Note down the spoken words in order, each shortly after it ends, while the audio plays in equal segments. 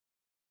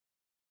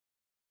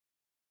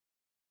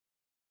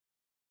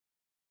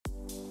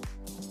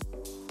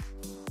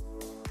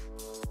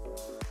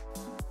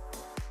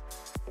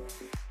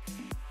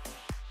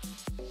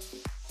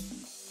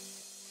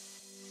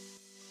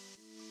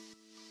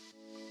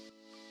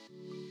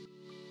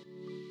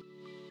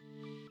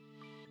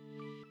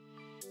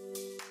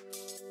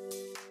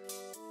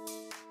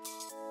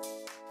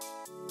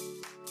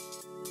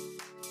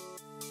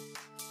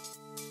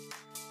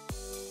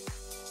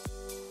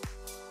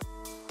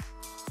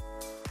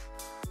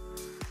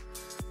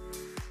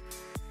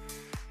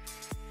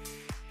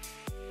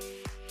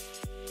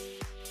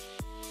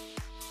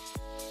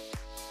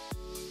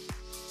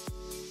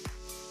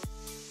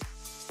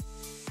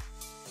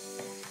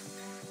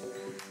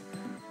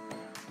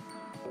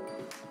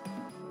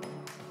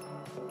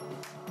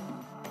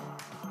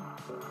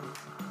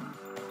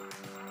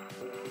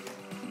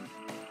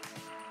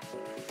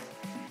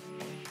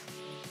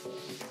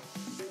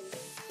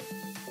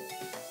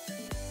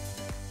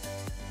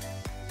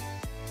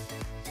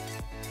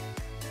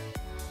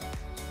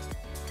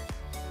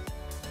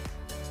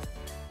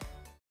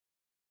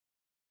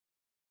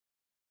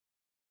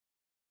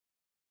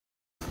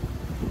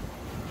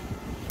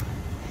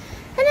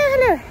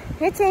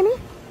it's Amy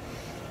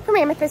from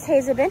Amethyst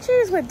Haze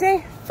Adventures with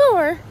day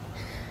 4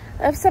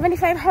 of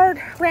 75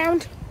 hard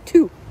round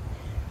 2.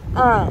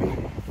 Out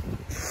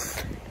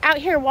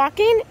here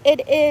walking.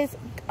 It is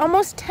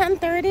almost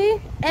 10:30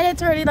 and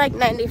it's already like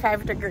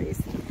 95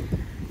 degrees.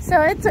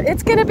 So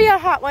it's gonna be a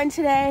hot one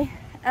today.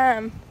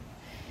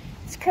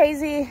 It's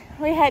crazy.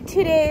 We had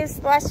 2 days.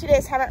 The last 2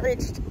 days haven't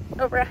reached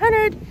over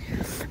 100,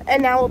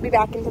 and now we'll be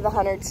back into the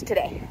hundreds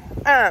today.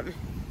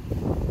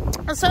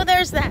 So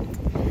there's that.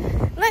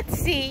 Let's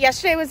see.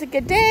 Yesterday was a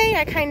good day.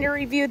 I kind of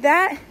reviewed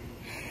that.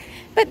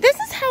 But this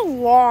is how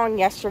long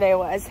yesterday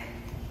was.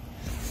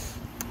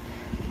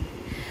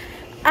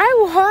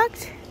 I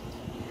walked,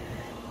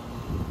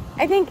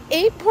 I think,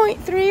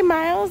 8.3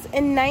 miles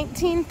and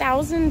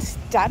 19,000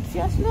 steps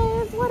yesterday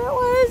is what it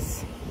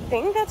was. I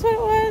think that's what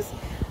it was.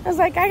 I was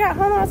like, I got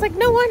home, I was like,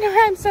 no wonder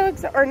I'm so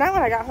exhausted. Or not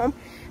when I got home.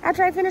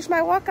 After I finished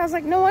my walk, I was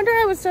like, no wonder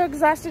I was so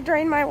exhausted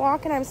during my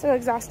walk, and I'm so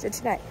exhausted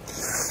today.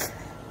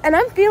 And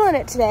I'm feeling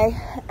it today.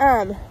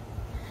 I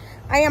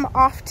am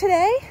off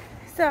today,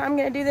 so I'm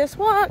gonna do this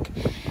walk,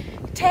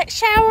 take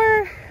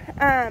shower,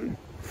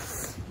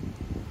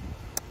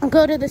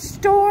 go to the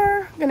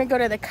store, I'm gonna go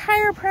to the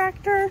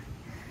chiropractor,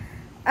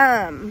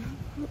 and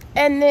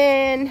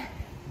then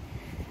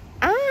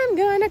I'm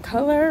gonna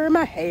color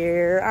my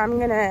hair. I'm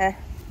gonna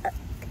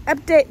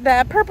update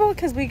the purple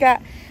because we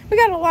got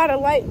a lot of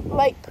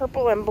light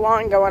purple and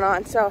blonde going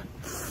on, so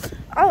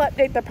I'll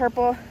update the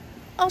purple.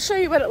 I'll show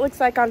you what it looks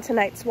like on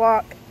tonight's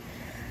walk.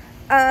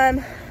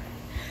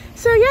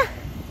 So yeah,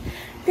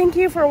 thank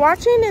you for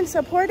watching and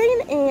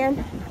supporting,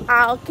 and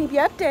I'll keep you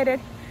updated.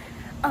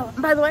 Oh,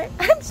 by the way,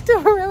 I'm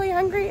still really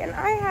hungry, and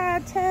I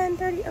had 10,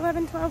 30,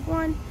 11, 12,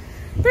 1,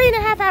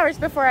 3.5 hours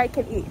before I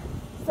could eat.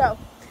 So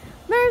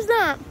there's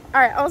that.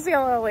 All right, I'll see you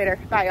a little later.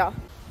 Bye, y'all.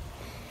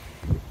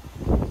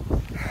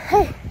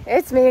 Hey,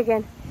 it's me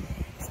again.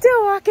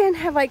 Still walking,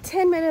 have like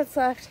 10 minutes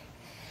left.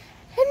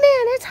 And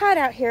man, it's hot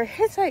out here.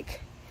 It's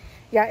like,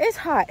 yeah, it's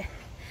hot.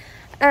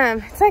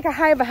 It's like a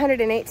high of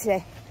 108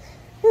 today.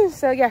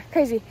 So yeah,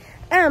 crazy.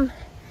 And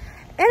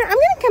I'm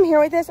gonna come here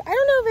with this. I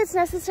don't know if it's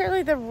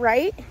necessarily the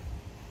right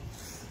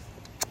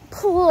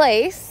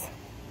place,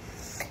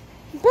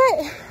 but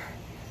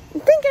I'm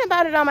thinking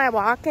about it on my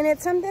walk, and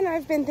it's something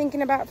I've been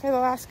thinking about for the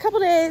last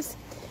couple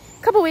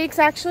weeks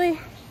actually.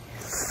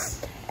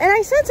 And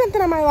I said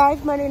something on my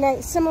live Monday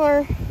night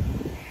similar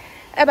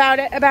about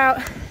it,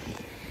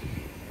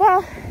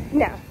 well,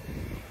 no,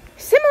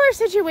 similar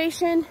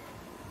situation,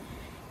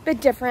 but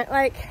different.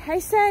 Like I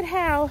said,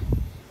 how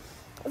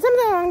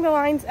something along the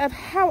lines of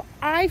how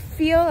I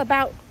feel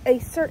about a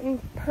certain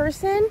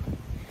person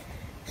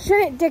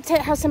shouldn't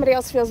dictate how somebody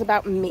else feels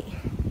about me.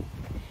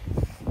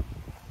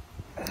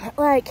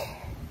 Like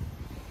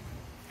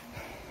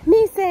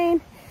me saying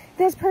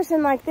this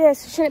person like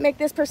this shouldn't make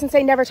this person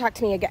say never talk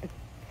to me again.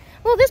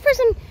 Well, this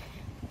person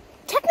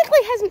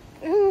technically hasn't,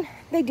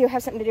 they do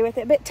have something to do with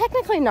it, but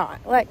technically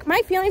not. Like,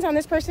 my feelings on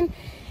this person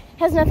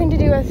has nothing to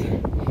do with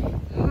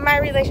my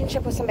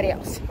relationship with somebody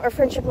else, or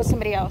friendship with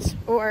somebody else,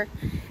 or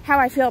how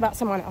I feel about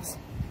someone else.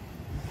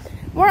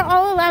 We're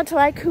all allowed to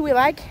like who we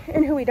like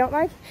and who we don't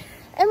like,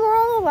 and we're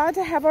all allowed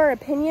to have our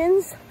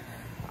opinions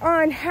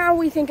on how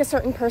we think a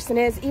certain person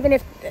is, even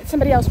if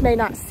somebody else may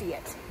not see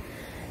it.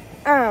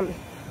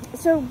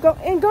 So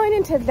going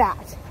into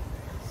that,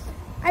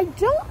 I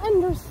don't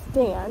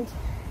understand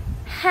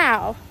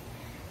how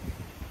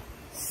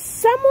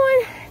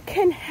someone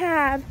can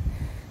have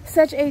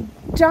such a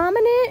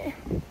dominant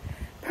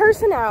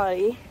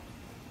personality,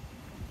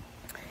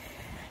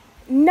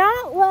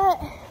 not let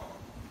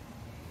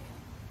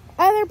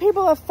other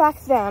people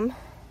affect them,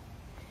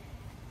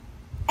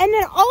 and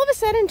then all of a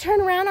sudden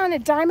turn around on a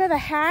dime of a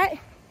hat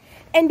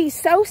and be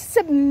so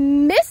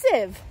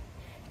submissive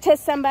to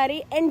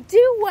somebody and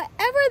do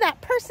whatever that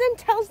person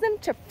tells them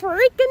to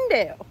freaking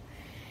do.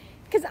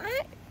 Because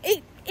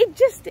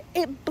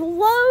it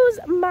blows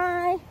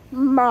my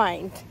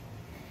mind.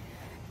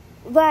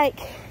 Like,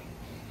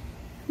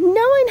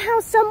 knowing how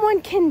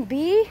someone can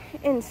be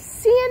and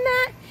seeing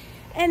that,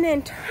 and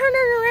then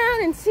turning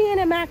around and seeing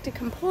him act a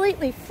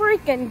completely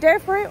freaking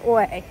different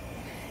way.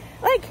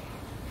 Like,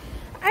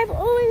 I've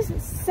always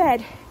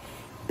said,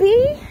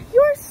 be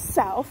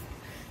yourself,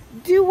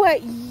 do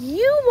what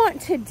you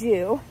want to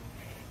do,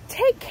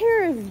 take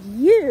care of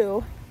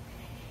you.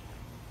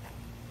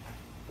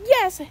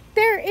 Yes,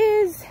 there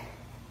is,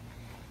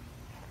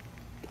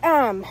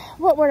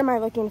 what word am I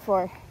looking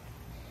for?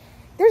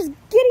 There's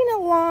getting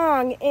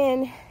along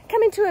and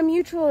coming to a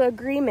mutual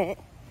agreement.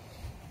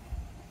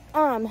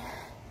 But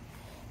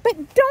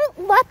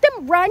don't let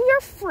them run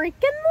your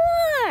freaking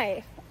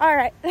life. All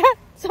right,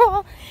 that's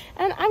all.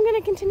 And I'm going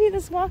to continue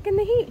this walk in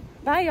the heat.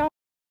 Bye, y'all.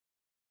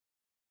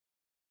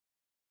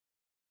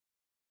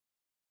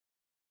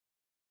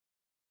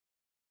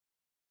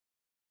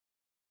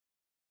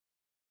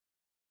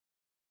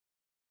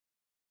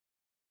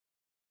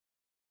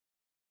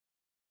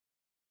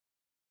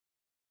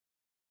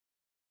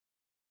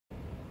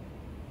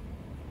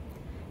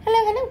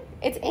 Hello,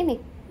 it's Amy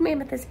from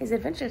Amethyst Haze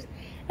Adventures.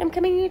 I'm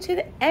coming you to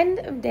the end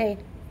of day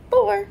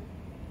 4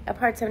 a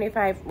Part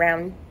 75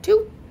 round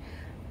 2.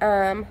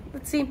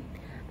 Let's see.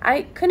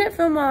 I couldn't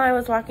film while I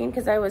was walking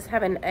because I was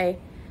having a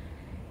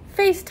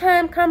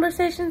FaceTime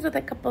conversations with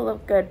a couple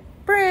of good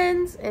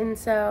friends, and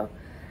so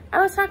I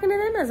was talking to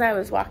them as I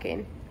was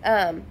walking.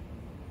 But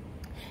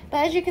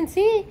as you can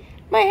see,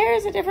 my hair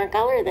is a different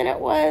color than it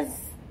was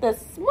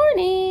this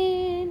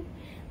morning.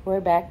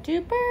 We're back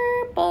to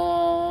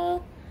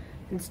purple.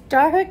 It's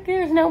dark.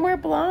 There's no more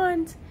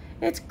blonde.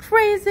 It's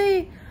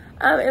crazy.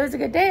 It was a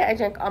good day. I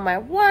drank all my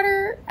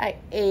water. I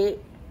ate,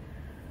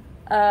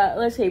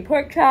 let's see,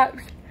 pork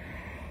chops.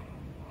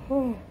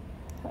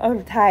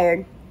 I'm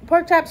tired.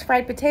 Pork chops,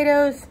 fried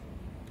potatoes,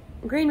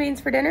 green beans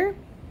for dinner.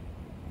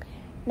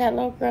 That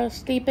little girl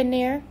sleeping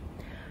there.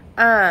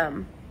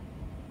 And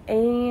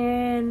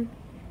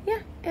yeah,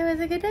 it was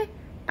a good day.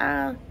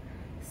 I'll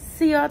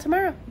see y'all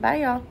tomorrow.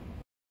 Bye, y'all.